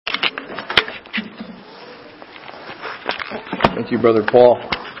Thank you, Brother Paul.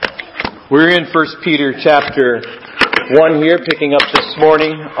 We're in 1 Peter chapter 1 here, picking up this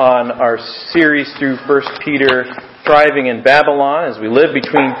morning on our series through 1 Peter, Thriving in Babylon, as we live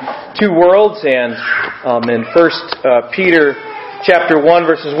between two worlds. And in 1 Peter chapter 1,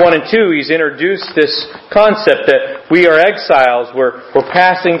 verses 1 and 2, he's introduced this concept that we are exiles, we're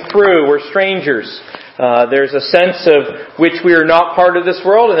passing through, we're strangers. There's a sense of which we are not part of this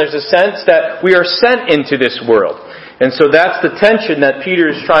world, and there's a sense that we are sent into this world. And so that's the tension that Peter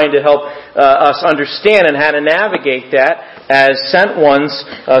is trying to help us understand and how to navigate that as sent ones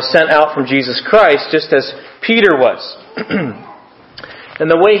sent out from Jesus Christ, just as Peter was. And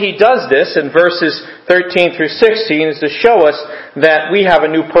the way he does this in verses 13 through 16 is to show us that we have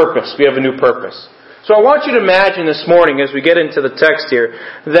a new purpose. We have a new purpose. So I want you to imagine this morning, as we get into the text here,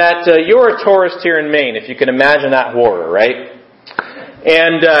 that you're a tourist here in Maine, if you can imagine that horror, right?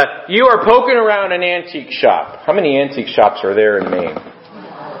 And you are poking around an antique shop. How many antique shops are there in Maine?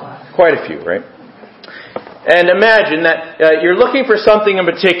 Quite a few, right? And imagine that you're looking for something in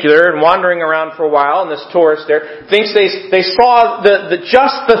particular and wandering around for a while, and this tourist there thinks they saw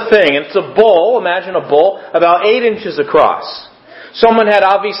just the thing. And it's a bowl, imagine a bowl, about 8 inches across. Someone had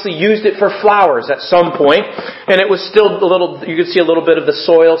obviously used it for flowers at some point, and it was still a little, you could see a little bit of the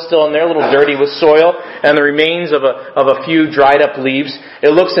soil still in there, a little dirty with soil, and the remains of a few dried up leaves.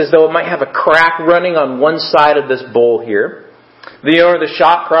 It looks as though it might have a crack running on one side of this bowl here. The owner of the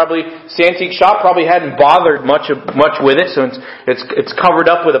shop this antique shop probably hadn't bothered much with it, so it's covered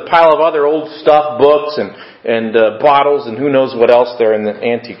up with a pile of other old stuff, books and bottles and who knows what else there in the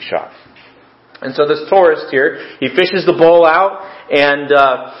antique shop. And so this tourist here, he fishes the bowl out, and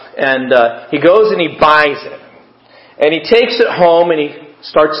he goes and he buys it. And he takes it home and he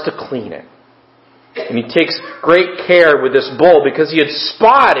starts to clean it. And he takes great care with this bowl because he had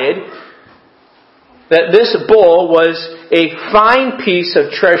spotted that this bowl was a fine piece of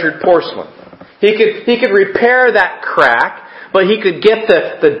treasured porcelain. He could repair that crack, but he could get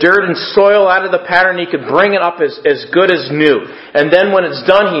the dirt and soil out of the pattern. He could bring it up as good as new. And then when it's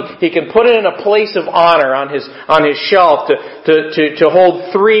done, he can put it in a place of honor on his shelf to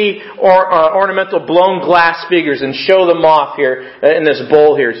hold 3 ornamental blown glass figures and show them off here in this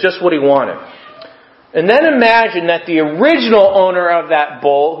bowl here. It's just what he wanted. And then imagine that the original owner of that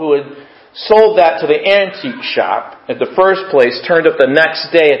bowl, who had sold that to the antique shop at the first place, turned up the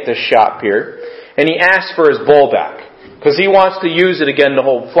next day at this shop here, and he asked for his bowl back, because he wants to use it again to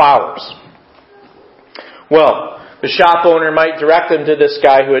hold flowers. Well, the shop owner might direct him to this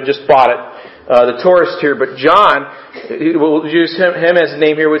guy who had just bought it, the tourist here, but John, we'll use him as a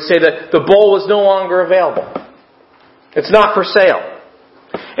name here, would say that the bowl was no longer available. It's not for sale.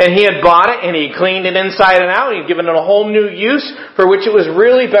 And he had bought it, and he cleaned it inside and out, and he'd given it a whole new use for which it was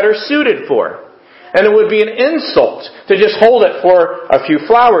really better suited for. And it would be an insult to just hold it for a few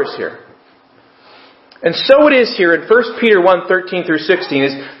flowers here. And so it is here in 1 Peter 1, 13 through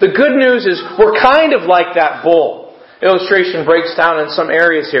 16. The good news is we're kind of like that bowl. Illustration breaks down in some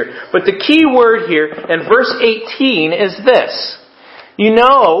areas here. But the key word here in verse 18 is this. You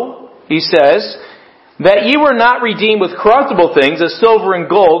know, he says, that ye were not redeemed with corruptible things as silver and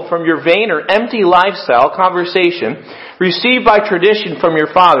gold from your vain or empty lifestyle conversation received by tradition from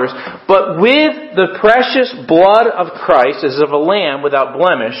your fathers, but with the precious blood of Christ as of a lamb without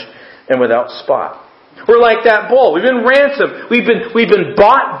blemish and without spot. We're like that bowl. We've been ransomed. We've been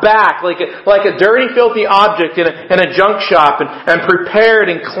bought back like a dirty, filthy object in a junk shop and prepared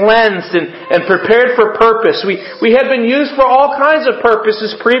and cleansed and prepared for purpose. We had been used for all kinds of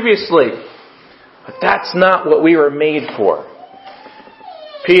purposes previously. But that's not what we were made for.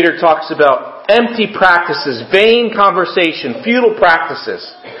 Peter talks about empty practices, vain conversation, futile practices.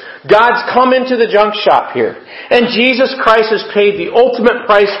 God's come into the junk shop here. And Jesus Christ has paid the ultimate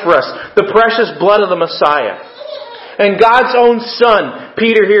price for us, the precious blood of the Messiah. And God's own Son,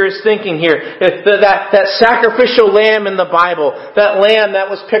 Peter here is thinking here, that sacrificial lamb in the Bible, that lamb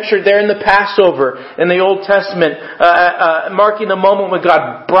that was pictured there in the Passover in the Old Testament, marking the moment when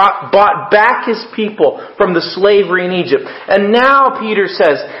God bought back His people from the slavery in Egypt. And now Peter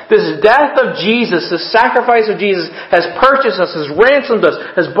says, this death of Jesus, this sacrifice of Jesus has purchased us, has ransomed us,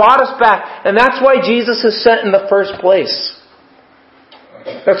 has bought us back. And that's why Jesus is sent in the first place.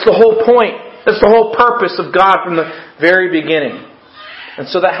 That's the whole point. That's the whole purpose of God from the very beginning. And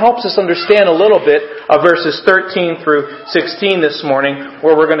so that helps us understand a little bit of verses 13 through 16 this morning,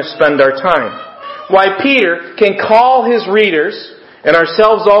 where we're going to spend our time. Why Peter can call his readers, and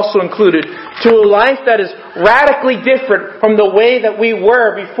ourselves also included, to a life that is radically different from the way that we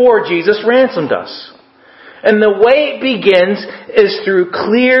were before Jesus ransomed us. And the way it begins is through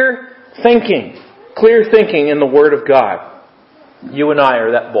clear thinking in the Word of God. You and I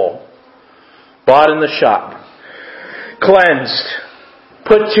are that bowl. Bought in the shop. Cleansed.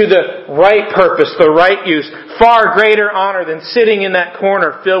 Put to the right purpose, the right use. Far greater honor than sitting in that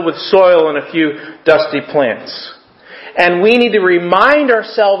corner filled with soil and a few dusty plants. And we need to remind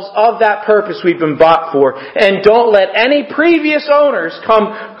ourselves of that purpose we've been bought for. And don't let any previous owners come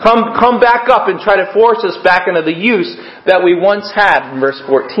back up and try to force us back into the use that we once had in verse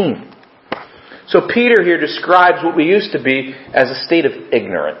 14. So Peter here describes what we used to be as a state of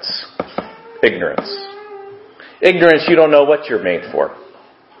ignorance. Ignorance. Ignorance, you don't know what you're made for.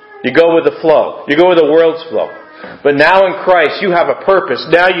 You go with the flow. You go with the world's flow. But now in Christ, you have a purpose.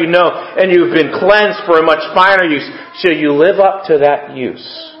 Now you know, and you've been cleansed for a much finer use. So you live up to that use.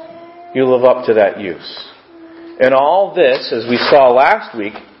 You live up to that use. And all this, as we saw last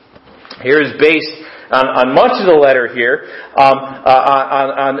week, here is based on much of the letter here,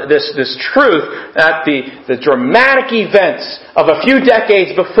 on this truth that the dramatic events of a few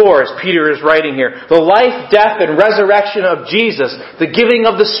decades before, as Peter is writing here, the life, death, and resurrection of Jesus, the giving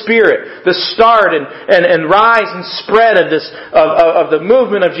of the Spirit, the start and rise and spread of the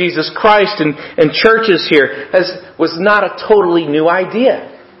movement of Jesus Christ in churches here was not a totally new idea.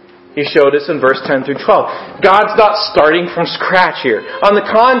 He showed us in verse 10 through 12. God's not starting from scratch here. On the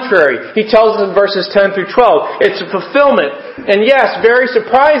contrary, He tells us in verses 10 through 12, it's a fulfillment, and yes, very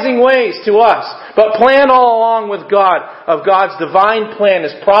surprising ways to us, but planned all along with God, of God's divine plan,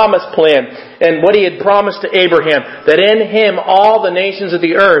 His promised plan, and what He had promised to Abraham, that in Him all the nations of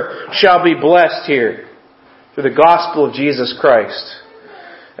the earth shall be blessed here, through the gospel of Jesus Christ.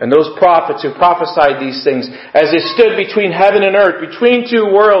 And those prophets who prophesied these things, as they stood between heaven and earth, between two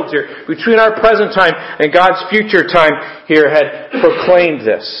worlds here, between our present time and God's future time here, had proclaimed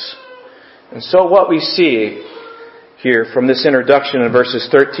this. And so what we see here from this introduction in verses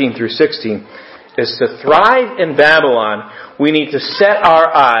 13 through 16 is to thrive in Babylon, we need to set our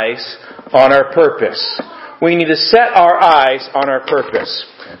eyes on our purpose. We need to set our eyes on our purpose.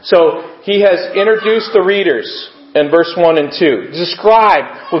 So he has introduced the readers in verse 1 and 2.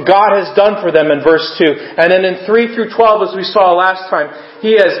 Describe what God has done for them in verse 2. And then in 3 through 12, as we saw last time,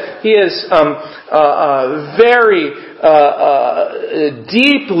 he has very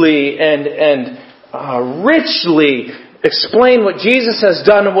deeply and richly explained what Jesus has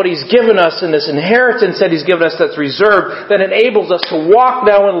done and what He's given us in this inheritance that He's given us that's reserved, that enables us to walk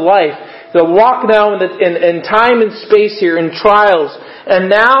now in life, to walk now in time and space here, in trials. And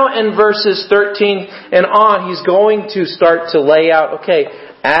now in verses 13 and on, He's going to start to lay out, okay,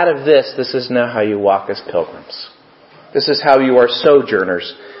 out of this is now how you walk as pilgrims. This is how you are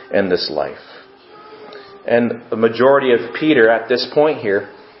sojourners in this life. And the majority of Peter at this point here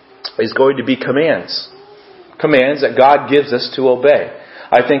is going to be commands. Commands that God gives us to obey.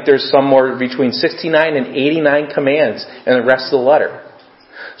 I think there's somewhere between 69 and 89 commands in the rest of the letter.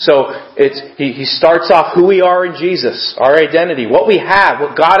 So he starts off who we are in Jesus, our identity, what we have,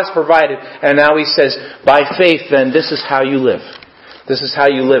 what God has provided, and now he says, by faith then, this is how you live. This is how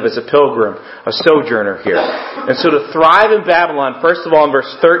you live as a pilgrim, a sojourner here. And so to thrive in Babylon, first of all in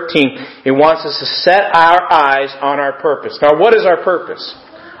verse 13, he wants us to set our eyes on our purpose. Now what is our purpose?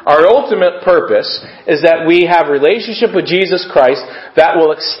 Our ultimate purpose is that we have a relationship with Jesus Christ that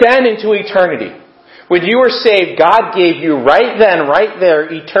will extend into eternity. When you were saved, God gave you right then, right there,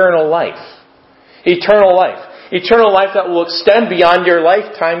 eternal life. Eternal life. Eternal life that will extend beyond your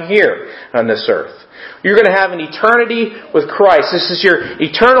lifetime here on this earth. You're going to have an eternity with Christ. This is your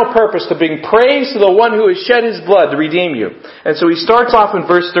eternal purpose, to bring praise to the one who has shed His blood to redeem you. And so he starts off in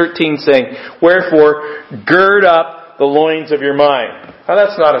verse 13 saying, wherefore, gird up the loins of your mind. Now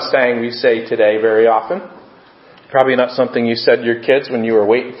that's not a saying we say today very often. Probably not something you said to your kids when you were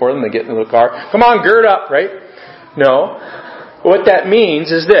waiting for them to get into the car. Come on, gird up, right? No. What that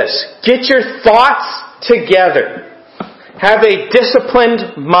means is this. Get your thoughts together. Have a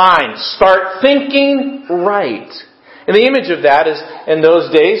disciplined mind. Start thinking right. And the image of that is, in those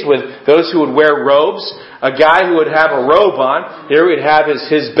days, with those who would wear robes, a guy who would have a robe on, here he'd have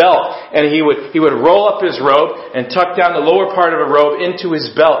his belt. And he would roll up his robe and tuck down the lower part of a robe into his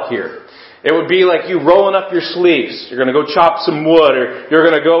belt here. It would be like you rolling up your sleeves. You're going to go chop some wood, or you're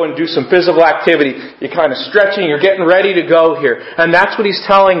going to go and do some physical activity. You're kind of stretching, you're getting ready to go here. And that's what he's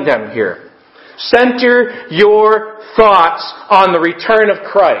telling them here. Center your thoughts on the return of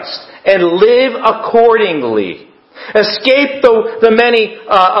Christ and live accordingly. Escape the many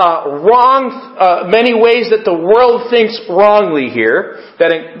many ways that the world thinks wrongly here,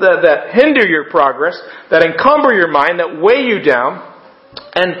 that hinder your progress, that encumber your mind, that weigh you down.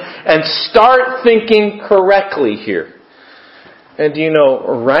 And start thinking correctly here. And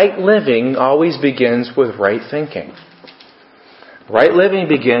right living always begins with right thinking. Right living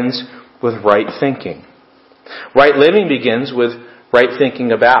begins with right thinking. Right living begins with right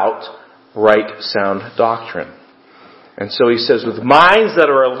thinking about right sound doctrine. And so he says, with minds that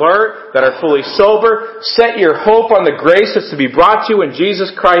are alert, that are fully sober, set your hope on the grace that's to be brought to you when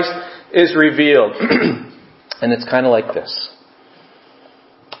Jesus Christ is revealed. And it's kind of like this.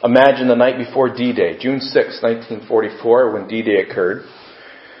 Imagine the night before D-Day, June 6, 1944, when D-Day occurred.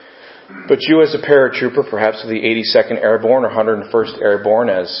 But you as a paratrooper, perhaps of the 82nd Airborne or 101st Airborne,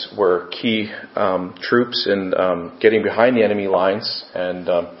 as were key troops in getting behind the enemy lines and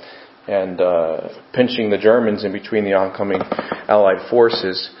pinching the Germans in between the oncoming Allied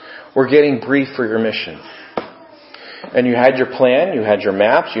forces, were getting briefed for your mission. And you had your plan, you had your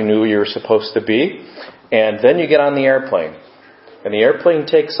maps, you knew where you were supposed to be, and then you get on the airplane. And the airplane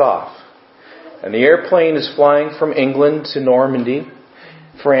takes off. And the airplane is flying from England to Normandy,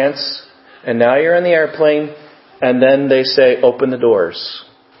 France, and now you're in the airplane, and then they say, open the doors.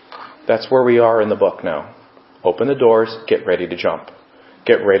 That's where we are in the book now. Open the doors, get ready to jump.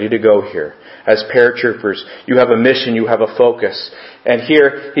 Get ready to go here. As paratroopers, you have a mission, you have a focus. And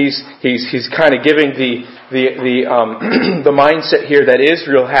here, he's kind of giving the mindset here that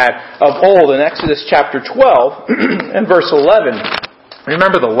Israel had of old in Exodus chapter 12 and verse 11.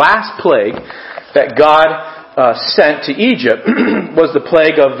 Remember the last plague that God sent to Egypt was the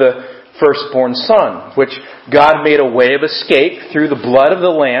plague of the firstborn son, which God made a way of escape through the blood of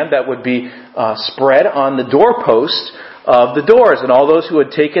the lamb that would be spread on the doorpost of the doors. And all those who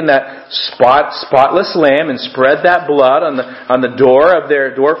had taken that spotless lamb and spread that blood on the door of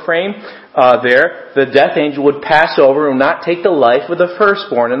their door frame, the death angel would pass over and not take the life of the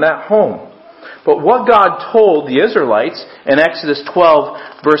firstborn in that home. But what God told the Israelites in Exodus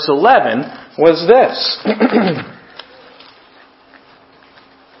 12 verse 11 was this.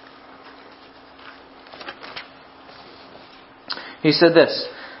 He said this,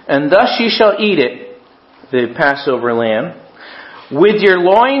 and thus ye shall eat it, the Passover lamb, with your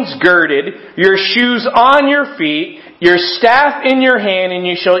loins girded, your shoes on your feet, your staff in your hand, and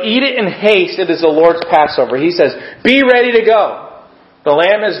you shall eat it in haste. It is the Lord's Passover. He says, be ready to go. The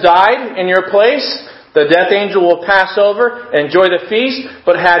lamb has died in your place. The death angel will pass over, enjoy the feast,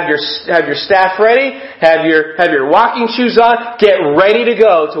 but have your staff ready, have your walking shoes on, get ready to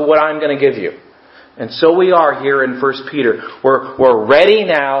go to what I'm going to give you. And so we are here in 1 Peter. We're ready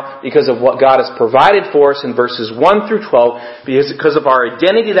now because of what God has provided for us in verses 1 through 12, because of our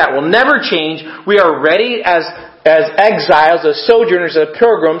identity that will never change. We are ready as exiles, as sojourners, as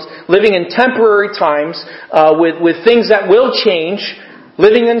pilgrims, living in temporary times, with things that will change,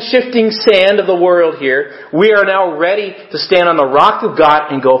 living in shifting sand of the world here. We are now ready to stand on the rock of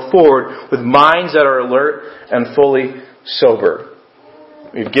God and go forward with minds that are alert and fully sober.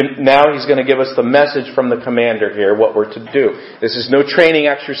 Now he's going to give us the message from the commander here, what we're to do. This is no training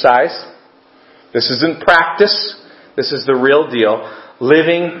exercise. This isn't practice. This is the real deal.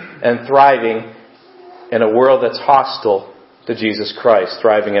 Living and thriving in a world that's hostile to Jesus Christ,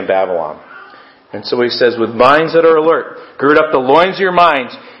 thriving in Babylon. And so he says, with minds that are alert, gird up the loins of your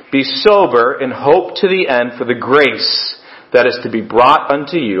minds, be sober, and hope to the end for the grace that is to be brought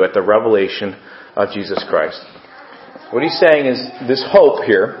unto you at the revelation of Jesus Christ. What he's saying is this hope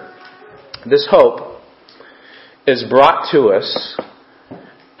here, this hope is brought to us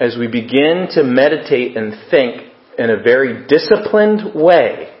as we begin to meditate and think in a very disciplined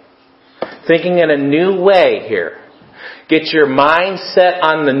way. Thinking in a new way here. Get your mind set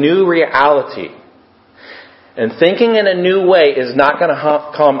on the new reality. And thinking in a new way is not going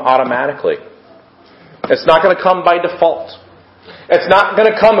to come automatically. It's not going to come by default. It's not going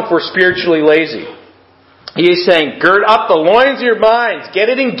to come if we're spiritually lazy. He is saying, gird up the loins of your minds. Get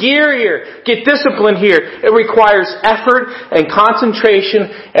it in gear here. Get discipline here. It requires effort and concentration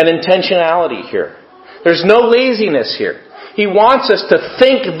and intentionality here. There's no laziness here. He wants us to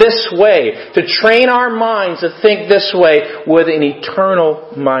think this way, to train our minds to think this way with an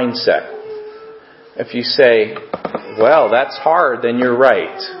eternal mindset. If you say, well, that's hard, then you're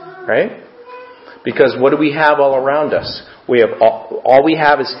right. Right? Because what do we have all around us? We have all we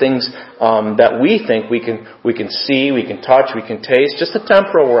have is things that we think we can see, we can touch, we can taste. Just the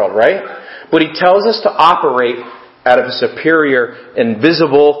temporal world, right? But he tells us to operate out of a superior,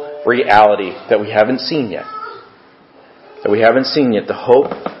 invisible reality that we haven't seen yet. That we haven't seen yet. The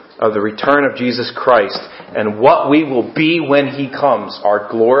hope of the return of Jesus Christ and what we will be when He comes, our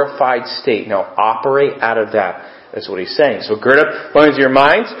glorified state. Now operate out of that. That's what he's saying. So gird up loins of your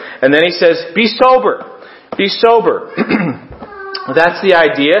minds, and then he says, be sober. Be sober. That's the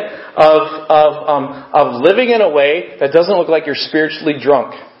idea of living in a way that doesn't look like you're spiritually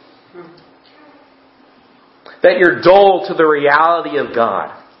drunk. That you're dull to the reality of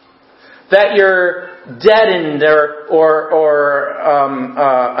God. That you're deadened or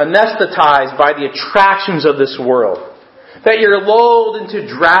anesthetized by the attractions of this world. That you're lulled into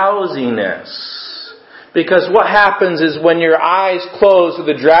drowsiness. Because what happens is when your eyes close to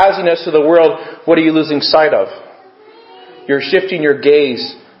the drowsiness of the world, what are you losing sight of? You're shifting your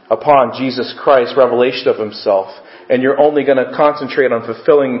gaze upon Jesus Christ's revelation of Himself. And you're only going to concentrate on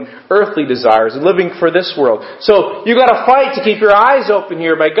fulfilling earthly desires and living for this world. So you've got to fight to keep your eyes open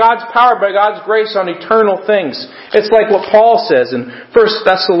here by God's power, by God's grace on eternal things. It's like what Paul says in 1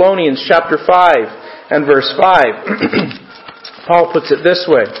 Thessalonians chapter 5 and verse 5. Paul puts it this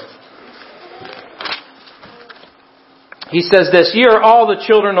way. He says this, "Ye are all the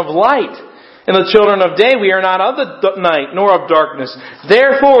children of light, and the children of day. We are not of the night, nor of darkness.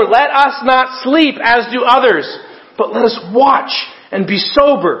 Therefore, let us not sleep as do others, but let us watch and be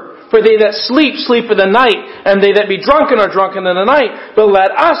sober. For they that sleep, sleep in the night, and they that be drunken are drunken in the night. But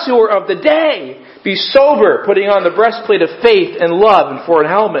let us who are of the day be sober, putting on the breastplate of faith and love, and for an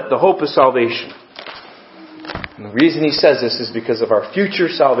helmet the hope of salvation." And the reason he says this is because of our future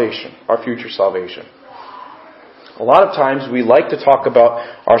salvation. Our future salvation. A lot of times we like to talk about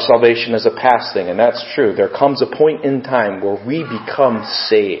our salvation as a past thing, and that's true. There comes a point in time where we become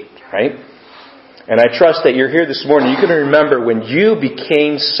saved, right? And I trust that you're here this morning. You can remember when you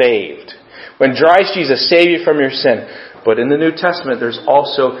became saved. When Christ Jesus saved you from your sin. But in the New Testament, there's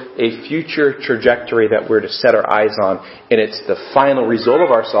also a future trajectory that we're to set our eyes on. And it's the final result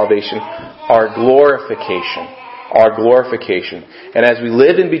of our salvation, our glorification. Our glorification. And as we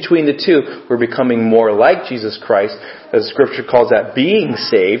live in between the two, we're becoming more like Jesus Christ. As Scripture calls that being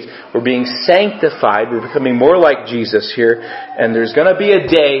saved. We're being sanctified. We're becoming more like Jesus here. And there's going to be a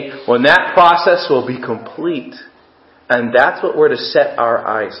day when that process will be complete. And that's what we're to set our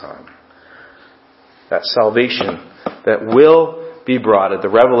eyes on. That salvation that will be brought at the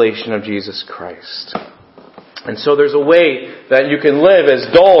revelation of Jesus Christ. And so there's a way that you can live as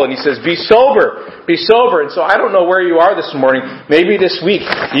dull. And he says, be sober. Be sober. And so I don't know where you are this morning. Maybe this week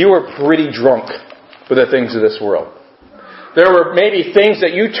you were pretty drunk with the things of this world. There were maybe things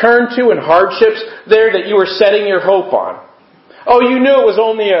that you turned to and hardships there that you were setting your hope on. Oh, you knew it was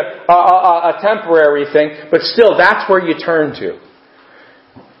only a temporary thing, but still that's where you turn to.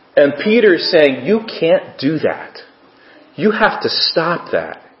 And Peter's saying, you can't do that. You have to stop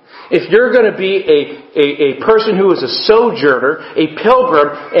that. If you're going to be a person who is a sojourner, a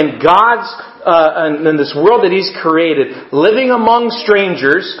pilgrim in God's, in this world that He's created, living among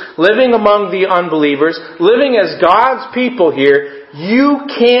strangers, living among the unbelievers, living as God's people here, you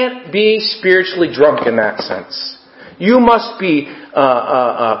can't be spiritually drunk in that sense. You must be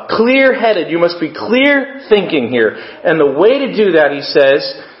clear-headed. You must be clear thinking here. And the way to do that, he says,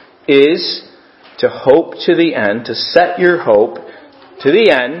 is to hope to the end, to set your hope to the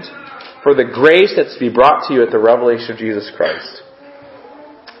end for the grace that's to be brought to you at the revelation of Jesus Christ.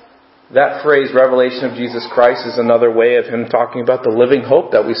 That phrase, revelation of Jesus Christ, is another way of him talking about the living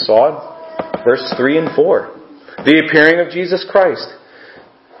hope that we saw in verses 3 and 4. The appearing of Jesus Christ.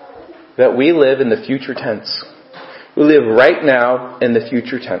 That we live in the future tense. We live right now in the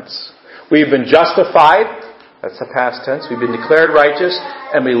future tense. We've been justified. That's the past tense. We've been declared righteous.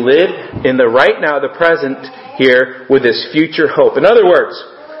 And we live in the right now, the present here, with this future hope. In other words,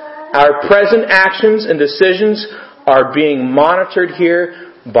 our present actions and decisions are being monitored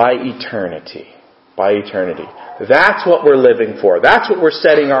here by eternity. By eternity. That's what we're living for. That's what we're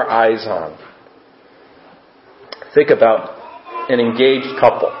setting our eyes on. Think about an engaged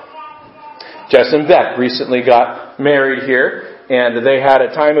couple. Jess and Beck recently got married here, and they had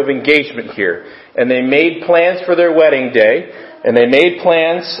a time of engagement here. And they made plans for their wedding day, and they made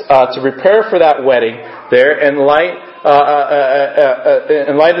plans to prepare for that wedding there in light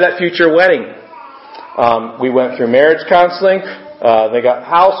of that future wedding. We went through marriage counseling. They got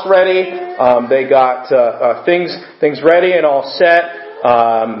house ready. They got things ready and all set.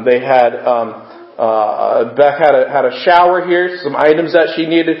 They had Beth had a shower here, some items that she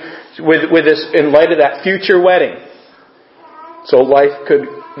needed with this in light of that future wedding. So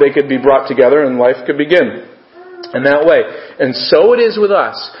they could be brought together and life could begin in that way. And so it is with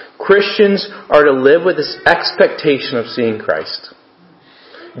us. Christians are to live with this expectation of seeing Christ.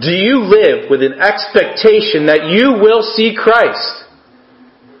 Do you live with an expectation that you will see Christ?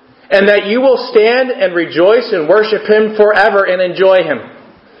 And that you will stand and rejoice and worship Him forever and enjoy Him?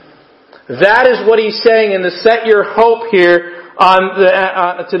 That is what he's saying in the set your hope here on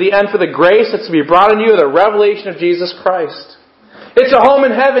to the end for the grace that's to be brought on you, the revelation of Jesus Christ. It's a home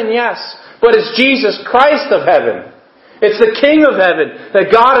in heaven, yes, but it's Jesus Christ of heaven. It's the King of heaven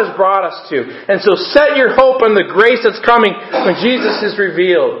that God has brought us to. And so set your hope on the grace that's coming when Jesus is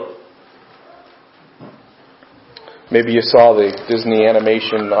revealed. Maybe you saw the Disney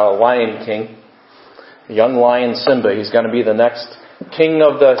animation Lion King. The young lion Simba. He's going to be the next king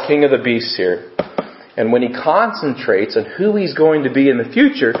of the beasts here. And when he concentrates on who he's going to be in the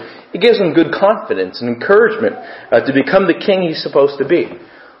future, it gives him good confidence and encouragement to become the king he's supposed to be.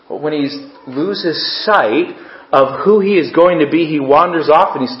 But when he loses sight of who he is going to be, he wanders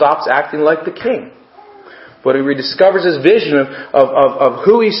off and he stops acting like the king. But he rediscovers his vision of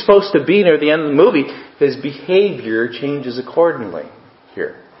who he's supposed to be near the end of the movie. His behavior changes accordingly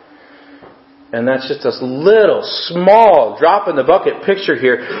here. And that's just a little small drop in the bucket picture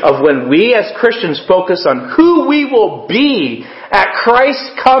here of when we as Christians focus on who we will be at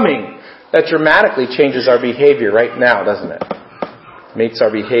Christ's coming. That dramatically changes our behavior right now, doesn't it? Makes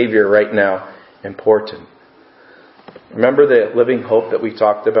our behavior right now important. Remember the living hope that we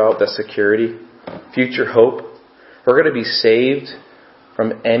talked about, the security, future hope? We're going to be saved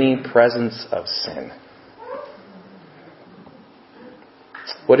from any presence of sin.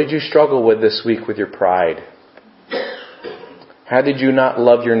 What did you struggle with this week with your pride? How did you not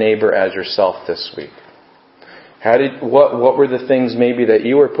love your neighbor as yourself this week? What were the things maybe that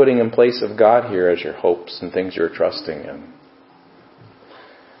you were putting in place of God here as your hopes and things you're trusting in?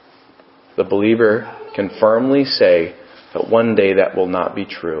 The believer can firmly say that one day that will not be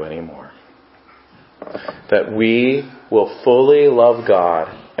true anymore. That we will fully love God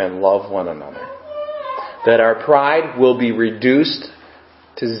and love one another. That our pride will be reduced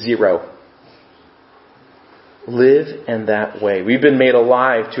to zero. Live in that way. We've been made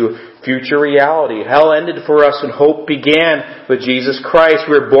alive to future reality. Hell ended for us and hope began with Jesus Christ.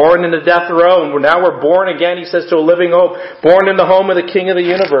 We were born in the death row and now we're born again, he says, to a living hope. Born in the home of the King of the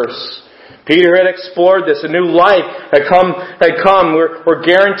universe. Peter had explored this. A new life had come. We're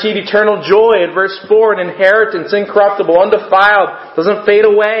guaranteed eternal joy. In verse 4, an inheritance, incorruptible, undefiled, doesn't fade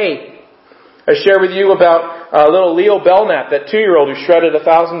away. I share with you about little Leo Belknap, that 2-year-old who shredded $1,000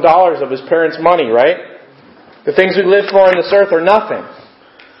 of his parents' money, right? The things we live for on this earth are nothing.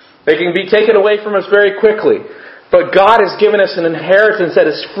 They can be taken away from us very quickly. But God has given us an inheritance that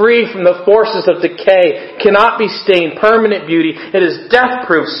is free from the forces of decay, cannot be stained, permanent beauty. It is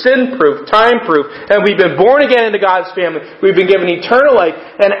death-proof, sin-proof, time-proof. And we've been born again into God's family. We've been given eternal life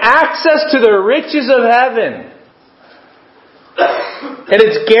and access to the riches of heaven. And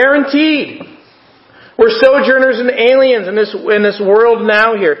it's guaranteed. We're sojourners and aliens in this world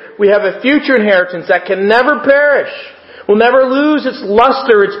now here. We have a future inheritance that can never perish. Will never lose its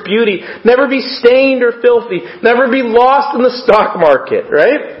luster, its beauty. Never be stained or filthy. Never be lost in the stock market,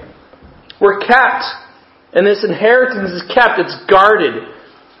 right? We're kept. And this inheritance is kept. It's guarded.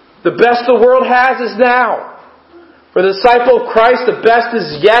 The best the world has is now. For the disciple of Christ, the best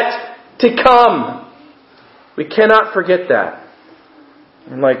is yet to come. We cannot forget that.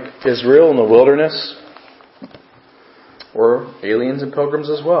 And like Israel in the wilderness, we're aliens and pilgrims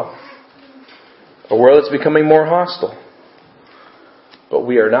as well. A world that's becoming more hostile. But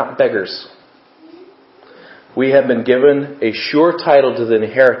we are not beggars. We have been given a sure title to the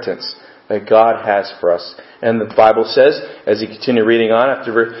inheritance that God has for us. And the Bible says, as you continue reading on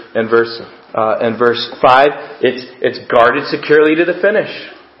in verse 5, it's guarded securely to the finish.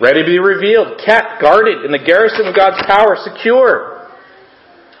 Ready to be revealed, kept, guarded in the garrison of God's power, secure.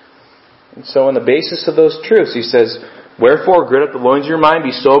 And so on the basis of those truths, he says, wherefore, gird up the loins of your mind,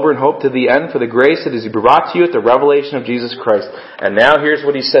 be sober and hope to the end for the grace that is brought to you at the revelation of Jesus Christ. And now here's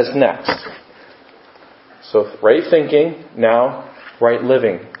what he says next. So right thinking, now right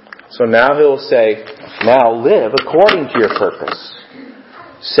living. So now he'll say, now live according to your purpose.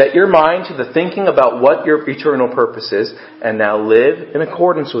 Set your mind to the thinking about what your eternal purpose is, and now live in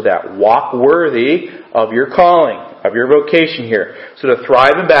accordance with that. Walk worthy of your calling, of your vocation here. So to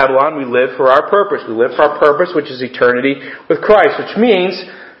thrive in Babylon, we live for our purpose. We live for our purpose, which is eternity with Christ, which means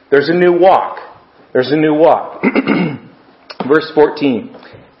there's a new walk. There's a new walk. Verse 14.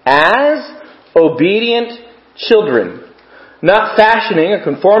 As obedient children, not fashioning or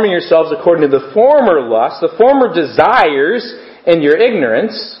conforming yourselves according to the former lusts, the former desires in your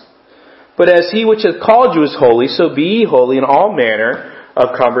ignorance, but as He which hath called you is holy, so be ye holy in all manner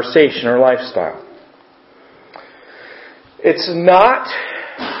of conversation or lifestyle. It's not,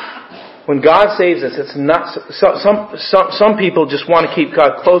 when God saves us, it's not, some people just want to keep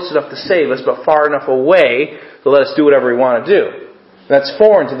God close enough to save us, but far enough away to let us do whatever we want to do. That's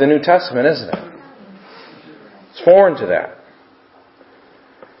foreign to the New Testament, isn't it? It's foreign to that.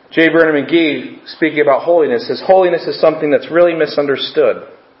 J. Vernon McGee, speaking about holiness, says holiness is something that's really misunderstood.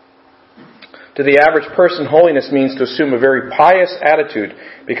 To the average person, holiness means to assume a very pious attitude,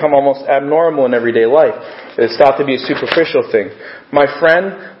 become almost abnormal in everyday life. It's thought to be a superficial thing. My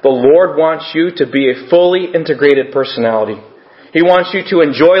friend, the Lord wants you to be a fully integrated personality. He wants you to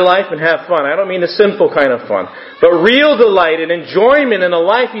enjoy life and have fun. I don't mean the sinful kind of fun, but real delight and enjoyment in the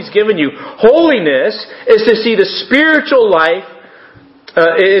life He's given you. Holiness is to see the spiritual life,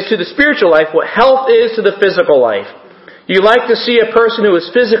 what health is to the physical life. You like to see a person who is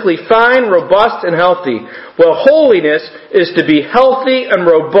physically fine, robust, and healthy. Well, holiness is to be healthy and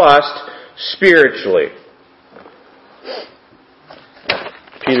robust spiritually.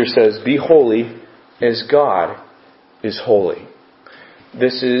 Peter says, be holy as God is holy.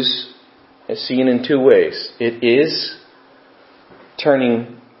 This is seen in two ways. It is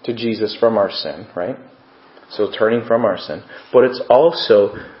turning to Jesus from our sin, right? So turning from our sin. But it's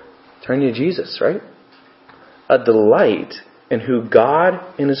also turning to Jesus, right? A delight in who God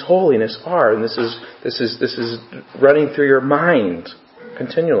and His holiness are. And this is running through your mind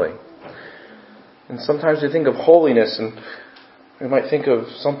continually. And sometimes we think of holiness and we might think of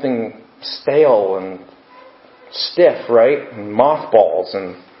something stale and stiff, right? And mothballs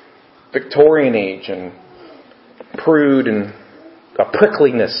and Victorian age and prude and a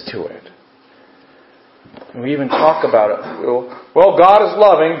prickliness to it. And we even talk about it. Well, God is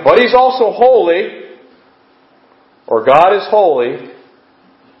loving, but He's also holy. Or God is holy.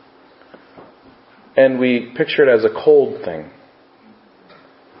 And we picture it as a cold thing.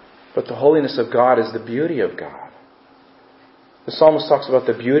 But the holiness of God is the beauty of God. The psalmist talks about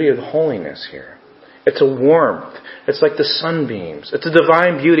the beauty of the holiness here. It's a warmth. It's like the sunbeams. It's a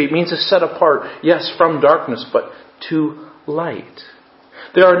divine beauty. It means to set apart, yes, from darkness, but to light.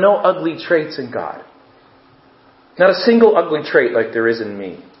 There are no ugly traits in God. Not a single ugly trait like there is in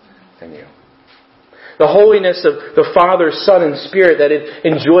me and you. The holiness of the Father, Son, and Spirit that it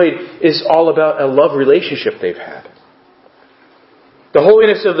enjoyed is all about a love relationship they've had. The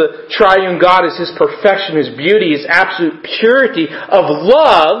holiness of the triune God is His perfection, His beauty, His absolute purity of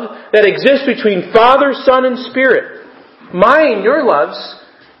love that exists between Father, Son, and Spirit. Mine, your loves,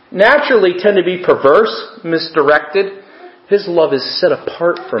 naturally tend to be perverse, misdirected. His love is set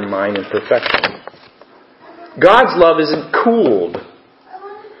apart from mine in perfection. God's love isn't cooled,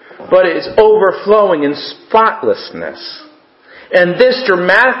 but it's overflowing in spotlessness. And this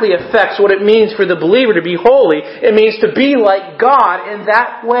dramatically affects what it means for the believer to be holy. It means to be like God in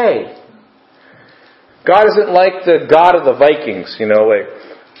that way. God isn't like the God of the Vikings, like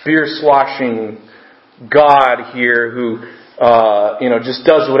beer-sloshing God here who, just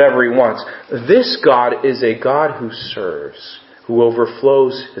does whatever He wants. This God is a God who serves, who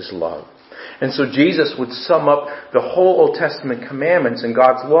overflows His love. And so Jesus would sum up the whole Old Testament commandments and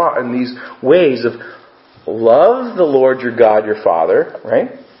God's law in these ways of love the Lord your God, your Father,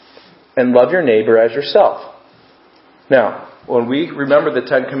 right? And love your neighbor as yourself. Now, when we remember the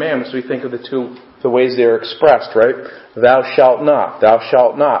Ten Commandments, we think of the ways they are expressed, right? Thou shalt not, thou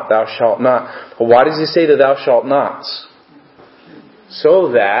shalt not, thou shalt not. But why does He say the thou shalt nots?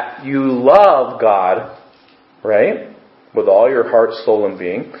 So that you love God, right? With all your heart, soul, and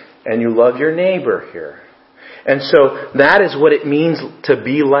being. And you love your neighbor here. And so that is what it means to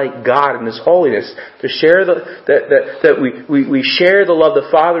be like God in His holiness. To share we share the love the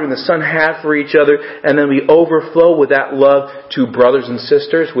Father and the Son have for each other, and then we overflow with that love to brothers and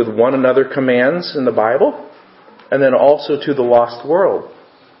sisters with one another commands in the Bible, and then also to the lost world.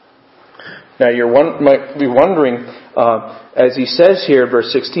 Now you might be wondering, as he says here,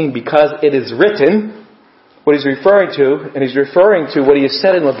 verse 16, because it is written, what he's referring to, and he's referring to what he has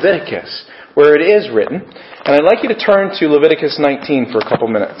said in Leviticus, where it is written. And I'd like you to turn to Leviticus 19 for a couple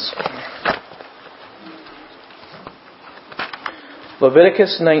minutes.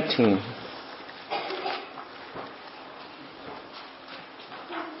 Leviticus 19.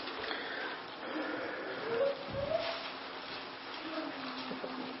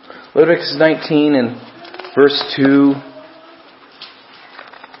 Leviticus 19 and verse 2.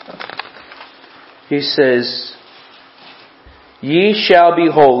 He says, Ye shall be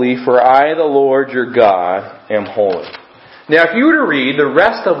holy, for I, the Lord your God, am holy. Now, if you were to read the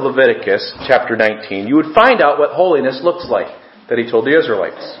rest of Leviticus chapter 19, you would find out what holiness looks like that He told the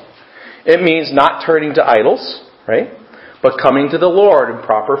Israelites. It means not turning to idols, right? But coming to the Lord in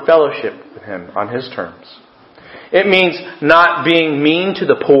proper fellowship with Him on His terms. It means not being mean to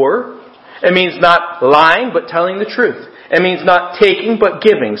the poor. It means not lying, but telling the truth. It means not taking, but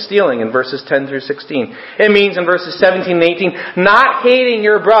giving, stealing in verses 10 through 16. It means in verses 17 and 18, not hating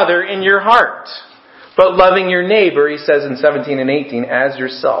your brother in your heart, but loving your neighbor, he says in 17 and 18, as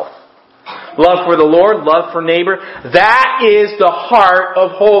yourself. Love for the Lord, love for neighbor. That is the heart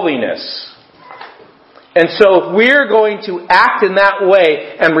of holiness. And so if we're going to act in that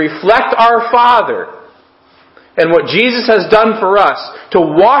way and reflect our Father and what Jesus has done for us to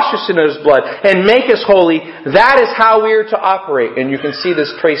wash us in His blood and make us holy, that is how we are to operate. And you can see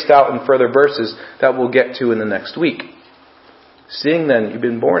this traced out in further verses that we'll get to in the next week. Seeing then you've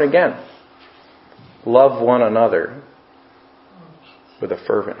been born again, love one another with a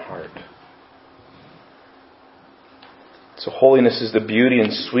fervent heart. So holiness is the beauty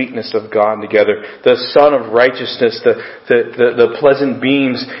and sweetness of God together. The Son of righteousness, the pleasant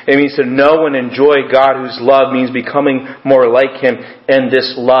beams. It means to know and enjoy God, whose love means becoming more like Him, and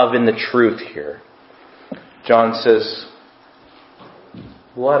this love in the truth here. John says,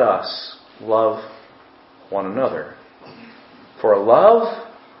 let us love one another. For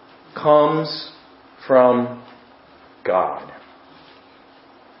love comes from God.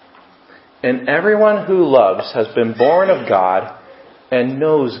 And everyone who loves has been born of God and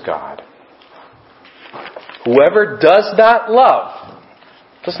knows God. Whoever does not love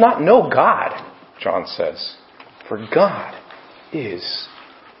does not know God, John says. For God is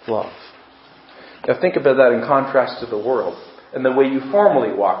love. Now think about that in contrast to the world. And the way you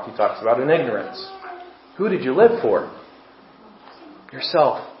formerly walked, he talks about in ignorance. Who did you live for?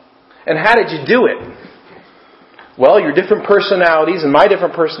 Yourself. And how did you do it? Well, your different personalities and my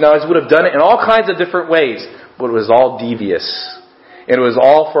different personalities would have done it in all kinds of different ways. But it was all devious. And it was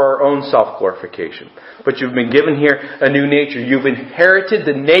all for our own self-glorification. But you've been given here a new nature. You've inherited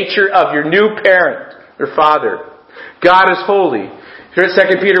the nature of your new parent, your Father. God is holy. Here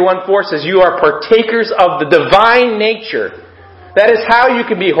 2 Peter 1:4 says, you are partakers of the divine nature. That is how you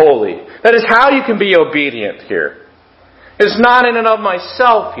can be holy. That is how you can be obedient here. It's not in and of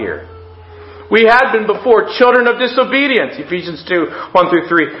myself here. We had been before children of disobedience, Ephesians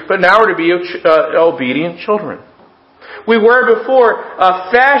 2:1-3. But now we're to be obedient children. We were before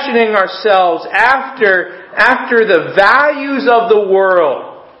fashioning ourselves after the values of the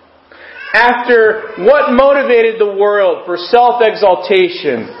world. After what motivated the world for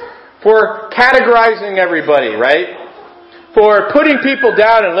self-exaltation. For categorizing everybody, right? For putting people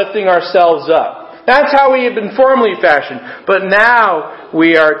down and lifting ourselves up. That's how we have been formerly fashioned. But now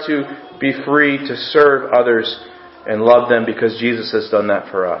we are to be free to serve others and love them because Jesus has done that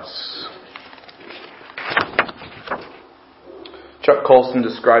for us. Chuck Colson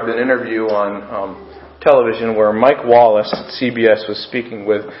described an interview on television where Mike Wallace at CBS was speaking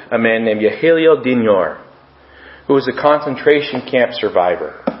with a man named Yehiel Dinor, who was a concentration camp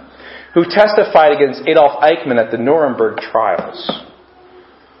survivor, who testified against Adolf Eichmann at the Nuremberg trials.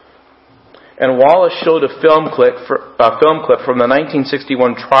 And Wallace showed a film clip from the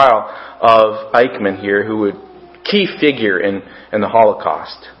 1961 trial of Eichmann here, who was a key figure in the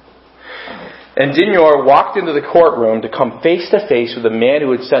Holocaust. And Dinor walked into the courtroom to come face to face with a man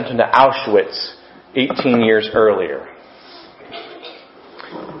who had sent him to Auschwitz 18 years earlier.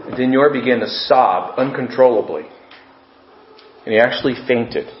 Dinor began to sob uncontrollably. And he actually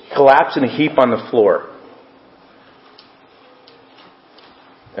fainted. He collapsed in a heap on the floor.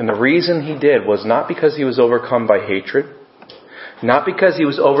 And the reason he did was not because he was overcome by hatred, not because he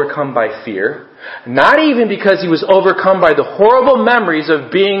was overcome by fear, not even because he was overcome by the horrible memories of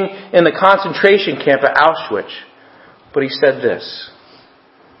being in the concentration camp at Auschwitz. But he said this.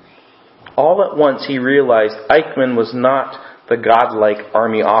 All at once he realized Eichmann was not the godlike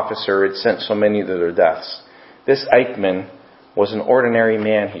army officer who had sent so many to their deaths. This Eichmann was an ordinary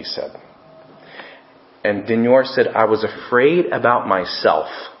man, he said. And Dinor said, I was afraid about myself.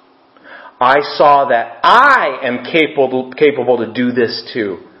 I saw that I am capable to do this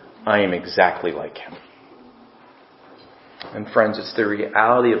too. I am exactly like him. And friends, it's the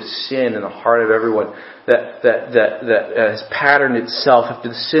reality of sin in the heart of everyone that has patterned itself after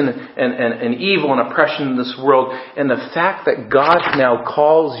the sin and evil and oppression in this world. And the fact that God now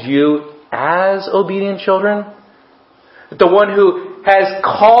calls you as obedient children, that the one who has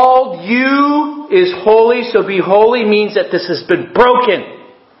called you is holy, so be holy, means that this has been broken.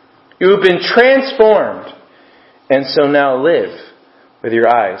 You have been transformed. And so now live with your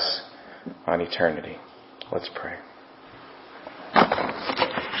eyes on eternity. Let's pray.